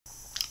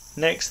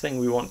next thing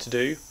we want to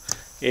do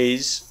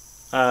is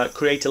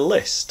create a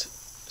list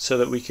so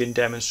that we can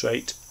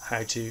demonstrate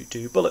how to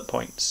do bullet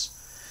points.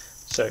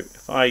 So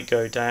if I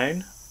go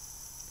down,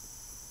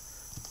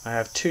 I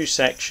have two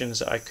sections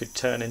that I could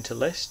turn into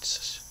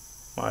lists: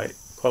 my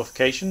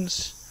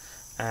qualifications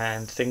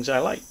and things I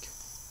like.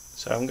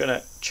 So I'm going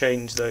to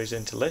change those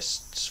into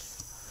lists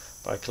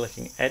by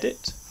clicking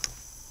Edit,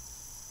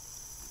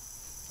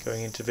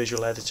 going into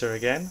Visual Editor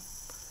again,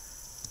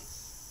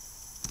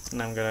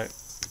 and I'm going to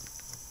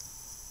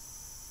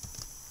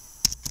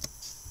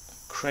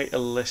create a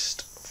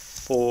list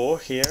for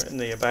here in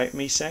the About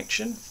Me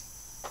section,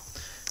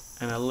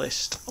 and a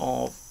list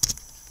of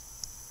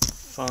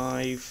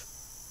 5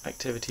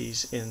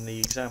 activities in the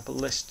example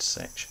list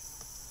section.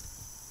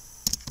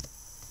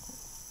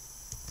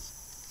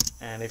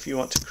 And if you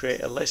want to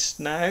create a list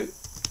now, it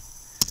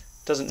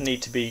doesn't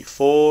need to be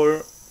 4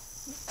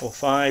 or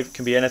 5, it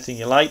can be anything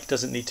you like. It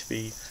doesn't need to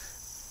be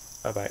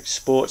about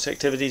sports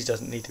activities,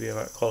 doesn't need to be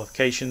about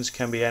qualifications,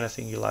 can be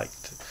anything you like.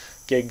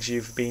 Gigs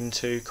you've been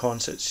to,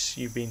 concerts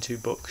you've been to,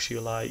 books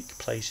you like,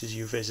 places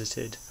you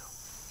visited.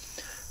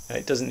 And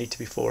it doesn't need to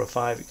be 4 or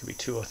 5, it could be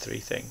 2 or 3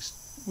 things.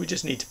 We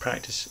just need to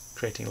practice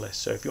creating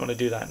lists. So if you want to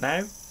do that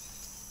now,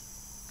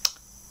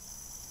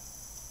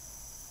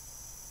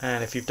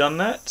 and if you've done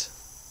that,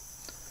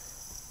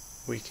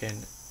 we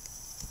can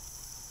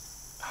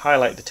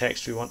highlight the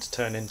text we want to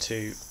turn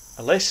into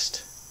a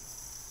list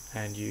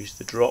and use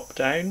the drop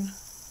down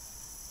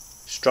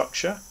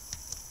structure,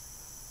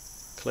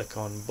 click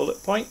on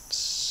bullet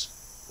points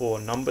or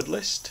numbered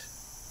list.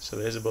 So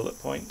there's a bullet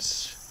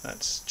points,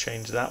 let's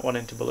change that one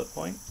into bullet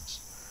points,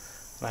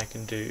 and I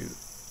can do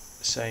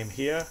the same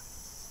here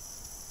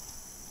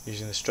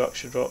using the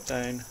structure drop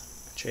down,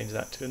 change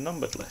that to a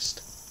numbered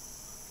list.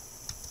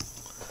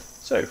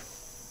 So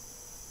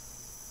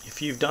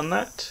if you've done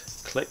that,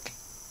 click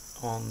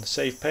on the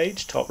save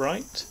page, top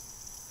right,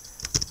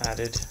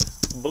 added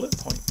bullet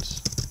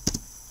points.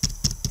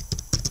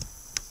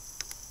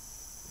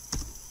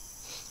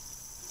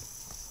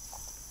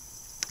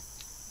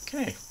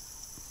 Okay,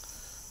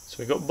 so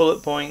we've got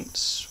bullet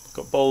points, we've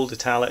got bold,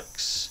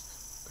 italics,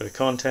 we've got a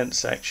content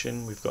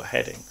section, we've got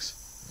headings.